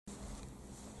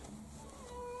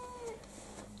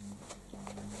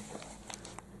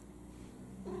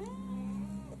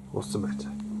What's the matter?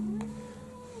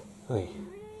 Oi.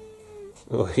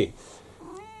 Oi.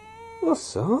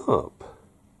 What's up?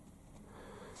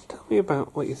 Tell me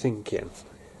about what you're thinking.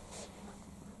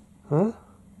 Huh?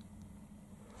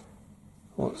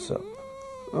 What's up?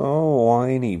 Oh,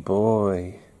 whiny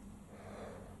boy.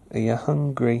 Are you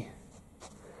hungry?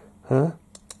 Huh?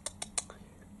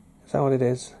 Is that what it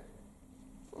is?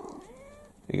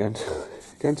 You're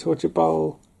going towards your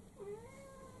bowl?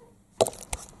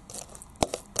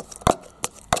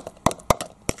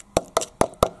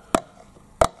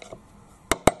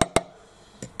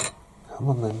 Come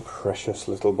on then, precious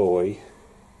little boy. You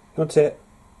want it?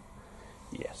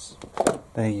 Yes.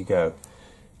 There you go.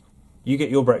 You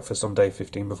get your breakfast on day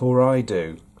 15 before I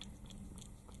do.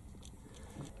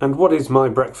 And what is my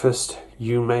breakfast,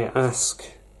 you may ask?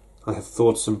 I have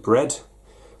thawed some bread.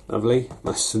 Lovely,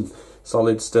 nice and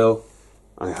solid still.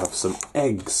 I have some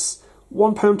eggs.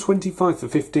 £1.25 for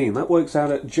 15. That works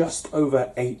out at just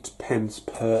over 8p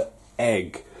per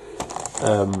egg.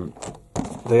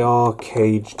 They are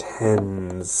caged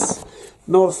hens.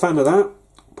 Not a fan of that.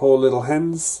 Poor little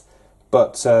hens.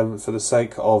 But for the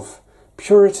sake of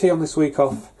purity on this week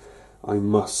off, I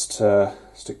must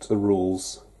stick to the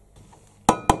rules.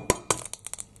 There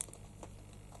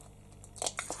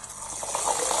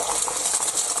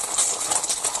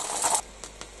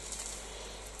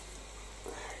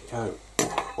we go.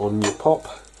 On your pop.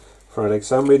 Fried egg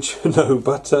sandwich. No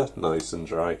butter. Nice and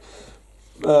dry.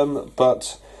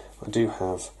 But I do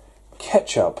have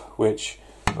ketchup, which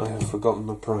I have forgotten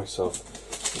the price of.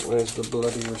 Where's the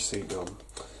bloody receipt gone?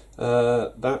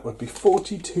 That would be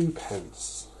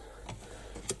 42p.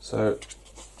 So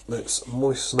let's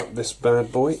moisten up this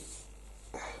bad boy.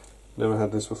 Never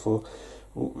had this before.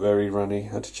 Ooh, very runny.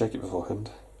 Had to check it beforehand.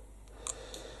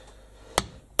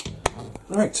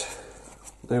 Right,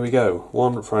 there we go.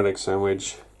 One fried egg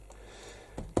sandwich,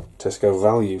 Tesco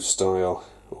value style.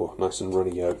 Oh, nice and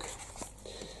runny yolk.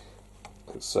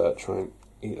 Let's try and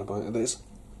eat a bite of this.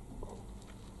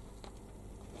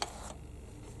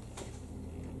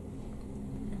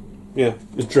 Yeah,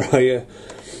 it's dry.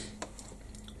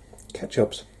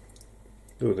 Ketchup's.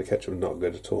 Oh, the ketchup's not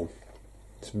good at all.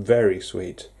 It's very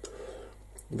sweet,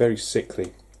 very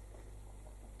sickly.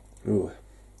 Ooh,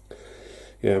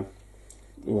 yeah.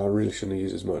 Ooh, I really shouldn't have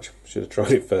used as much. Should have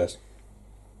tried it first.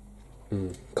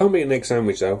 Can't beat an egg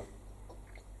sandwich though.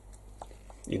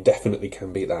 You definitely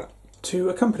can beat that. To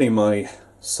accompany my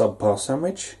subpar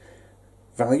sandwich,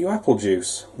 value apple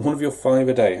juice. One of your 5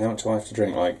 a day. How much do I have to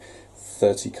drink? Like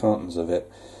 30 cartons of it.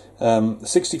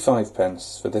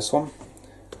 65p for this one.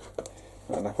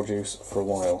 And apple juice for a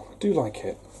while. I do like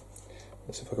it.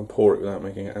 Let's see if I can pour it without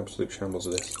making an absolute shambles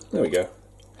of this. There we go.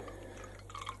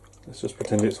 Let's just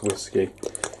pretend it's whiskey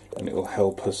and it will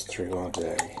help us through our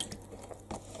day.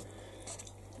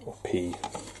 Or pee.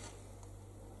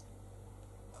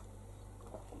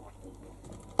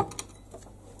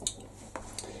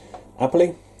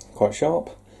 Appley, quite sharp.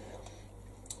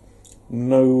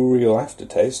 No real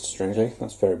aftertaste, strangely.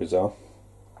 That's very bizarre.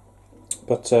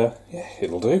 But, yeah,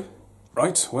 it'll do.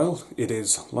 Right, well, it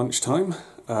is lunchtime.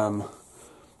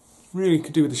 Really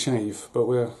could do with a shave, but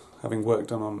we're having work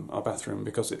done on our bathroom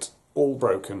because it's all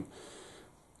broken.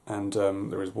 And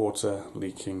there is water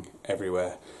leaking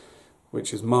everywhere,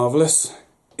 which is marvellous,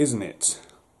 isn't it?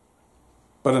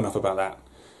 But enough about that.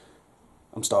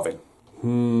 I'm starving.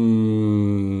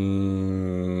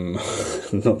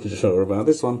 Not sure about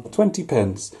this one.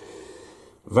 20p.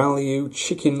 Value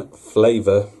chicken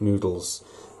flavour noodles.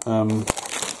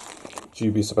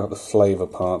 Dubious about the flavour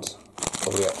part.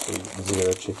 Probably actually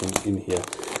 0 chicken in here.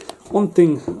 One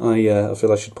thing I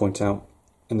feel I should point out,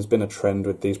 and there's been a trend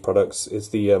with these products, is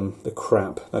the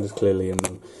crap that is clearly in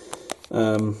them.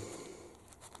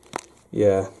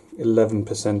 Yeah,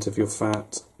 11% of your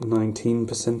fat,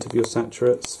 19% of your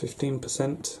saturates,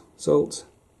 15% salt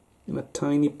in a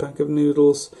tiny pack of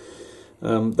noodles.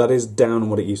 That is down on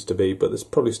what it used to be, but there's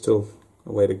probably still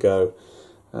a way to go.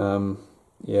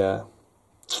 Yeah,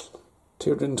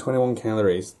 221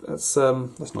 calories. That's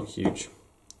not huge.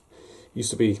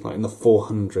 Used to be like in the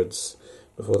 400s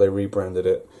before they rebranded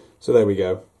it. So there we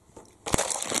go.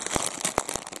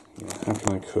 Yeah, how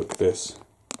can I cook this?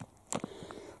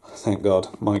 Thank God,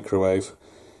 microwave.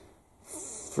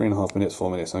 3.5 minutes,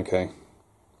 4 minutes, okay.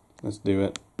 Let's do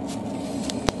it.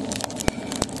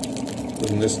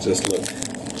 Doesn't this just look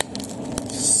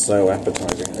so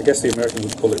appetizing? I guess the Americans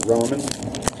would call it ramen.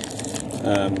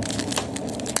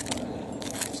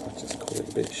 So I just call it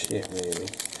a bit shit, really.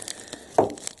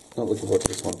 Not looking forward to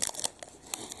this one.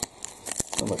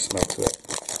 Not much smell to it.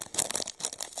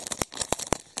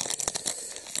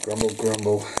 Grumble,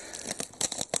 grumble.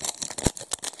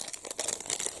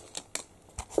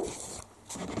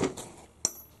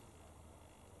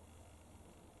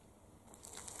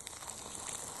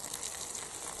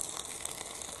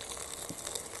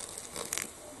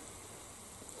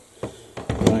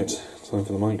 time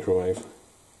for the microwave.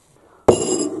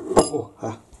 Oh,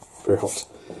 very hot.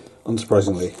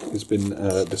 Unsurprisingly, it's been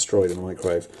destroyed in the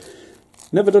microwave.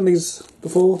 Never done these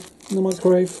before in the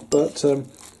microwave, but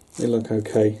they look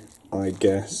okay, I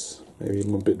guess. Maybe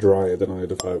even a bit drier than I'd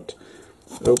have hoped.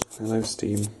 Oh, hello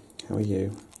steam. How are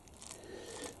you?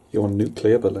 You're on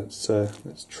nuclear, but let's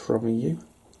try you.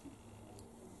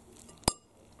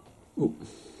 Ooh.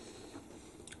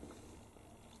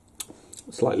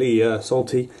 Slightly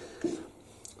salty,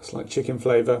 slight chicken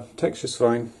flavour. Texture's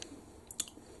fine.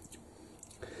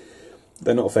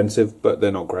 They're not offensive, but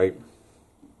they're not great.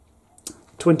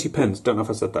 20p. Don't know if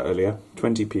I said that earlier.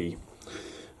 20p.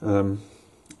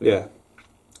 Yeah,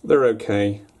 they're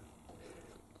okay.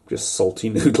 Just salty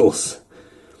noodles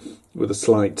with a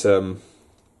slight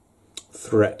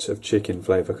threat of chicken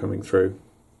flavour coming through.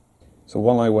 So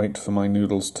while I wait for my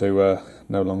noodles to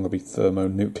no longer be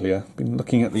thermonuclear, I've been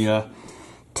looking at the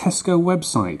Tesco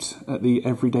website at the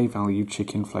everyday value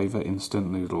chicken flavour instant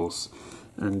noodles.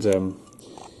 And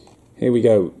here we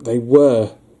go. They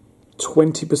were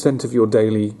 20% of your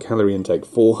daily calorie intake,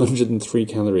 403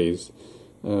 calories.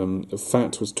 The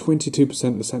fat was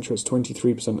 22%, the saturate's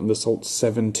 23%, and the salt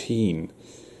 17%,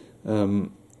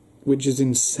 which is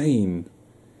insane.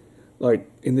 Like,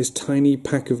 in this tiny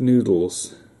pack of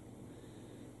noodles.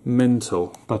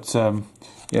 Mental. But,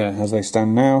 yeah, as they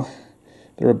stand now,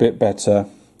 they're a bit better.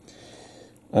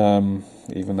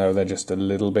 Even though they're just a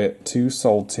little bit too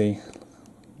salty.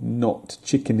 Not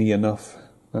chickeny enough.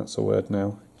 That's a word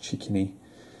now. Chickeny.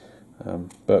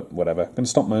 But whatever. Gonna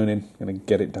stop moaning. Gonna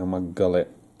get it down my gullet.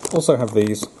 Also have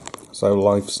these, so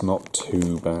life's not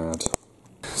too bad.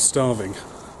 Starving.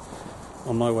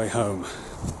 On my way home.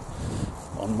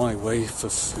 On my way for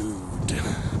food.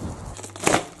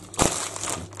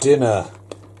 Dinner.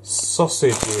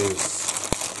 Sausages.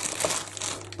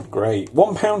 Great.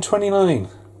 £1.29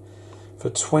 for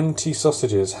 20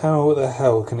 sausages. How the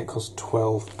hell can it cost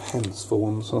 12p for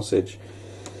one sausage?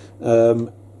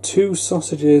 2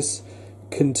 sausages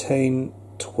contain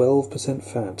 12%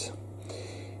 fat.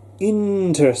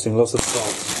 Interesting, lots of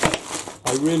salt.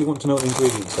 I really want to know what the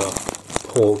ingredients are.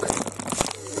 Pork,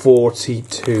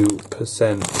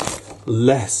 42%.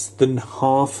 Less than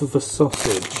half of a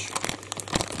sausage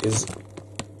is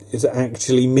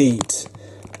actually meat.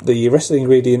 The rest of the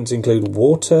ingredients include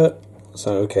water,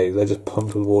 so okay, they're just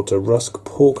pumped with water, rusk,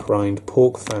 pork rind,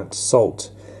 pork fat,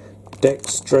 salt,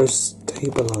 dextrose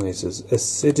stabilizers,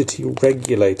 acidity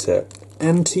regulator,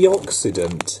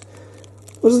 antioxidant.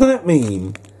 What does that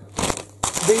mean?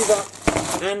 These are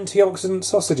antioxidant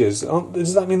sausages.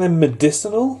 Does that mean they're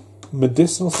medicinal?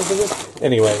 Medicinal sausages?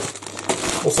 Anyway,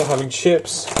 also having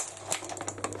chips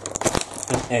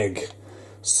and egg.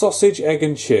 Sausage, egg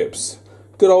and chips.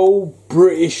 Good old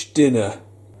British dinner.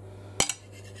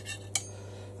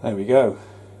 There we go.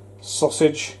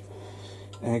 Sausage,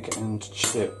 egg and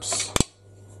chips.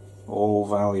 All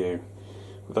value.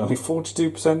 With only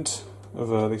 42%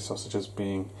 of these sausages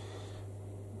being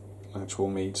actual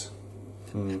meat.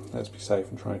 Let's be safe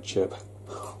and try a chip.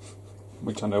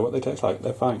 Which I know what they taste like.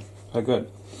 They're fine. They're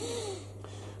good.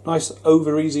 Nice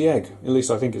over easy egg. At least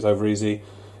I think it's over easy.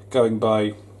 Going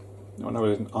by, when I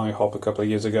was in IHOP a couple of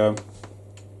years ago,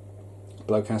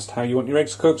 bloke asked how you want your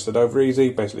eggs cooked. Said over easy.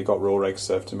 Basically got raw eggs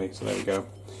served to me. So there we go.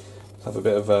 Let's have a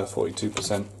bit of 42%.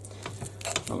 Not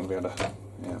going to be able to.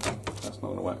 Yeah, that's not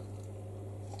going to work.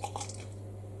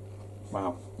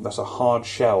 Wow, that's a hard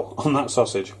shell on that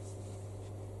sausage.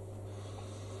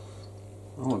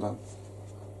 Oh,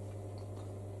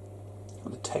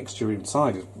 the texture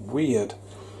inside is weird.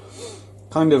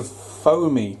 Kind of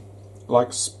foamy,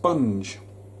 like sponge.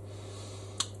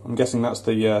 I'm guessing that's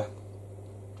the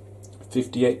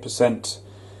 58%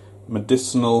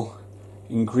 medicinal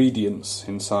ingredients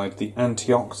inside, the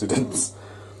antioxidants.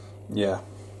 Yeah,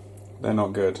 they're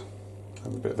not good.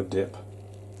 Have a bit of a dip.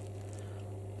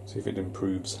 See if it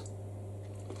improves.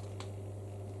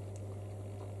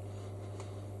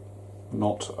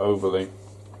 Not overly.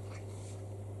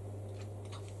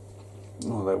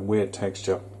 Oh, that weird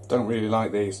texture. Don't really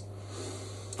like these.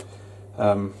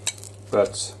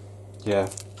 But yeah,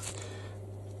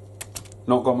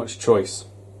 not got much choice.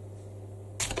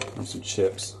 And some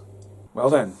chips. Well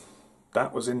then,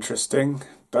 that was interesting.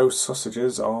 Those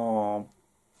sausages are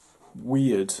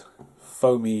weird,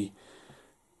 foamy,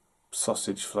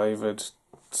 sausage flavoured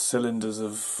cylinders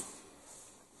of...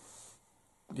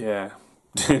 yeah.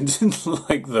 Didn't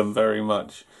like them very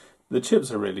much. The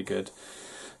chips are really good.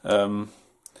 The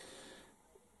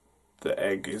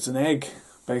egg is an egg,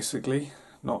 basically.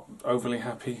 Not overly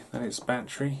happy that it's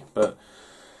battery, but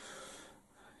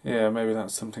yeah, maybe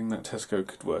that's something that Tesco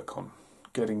could work on.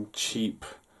 Getting cheap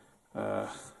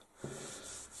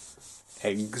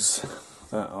eggs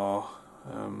that are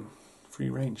free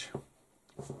range.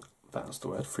 That's the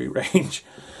word, free range.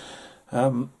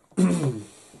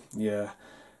 Yeah.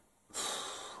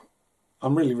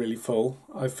 I'm really full.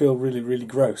 I feel really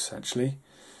gross, actually.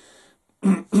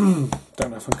 Don't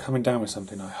know if I'm coming down with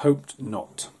something. I hoped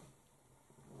not.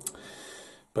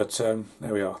 But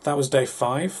there we are. That was day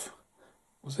 5.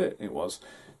 Was it? It was.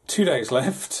 2 days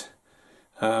left.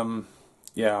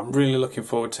 Yeah, I'm really looking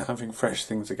forward to having fresh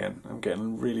things again. I'm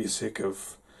getting really sick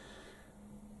of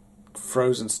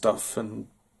frozen stuff and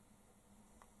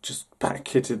just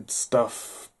packet-kitted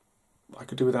stuff. I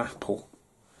could do with an apple,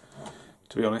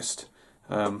 to be honest.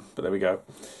 But there we go.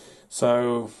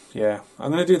 So, yeah,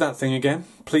 I'm going to do that thing again.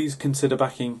 Please consider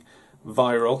backing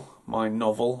Viral, my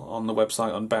novel, on the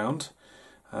website Unbound.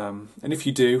 And if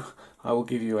you do, I will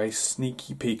give you a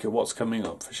sneaky peek at what's coming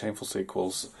up for Shameful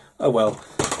Sequels. Oh well,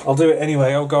 I'll do it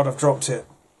anyway. Oh God, I've dropped it.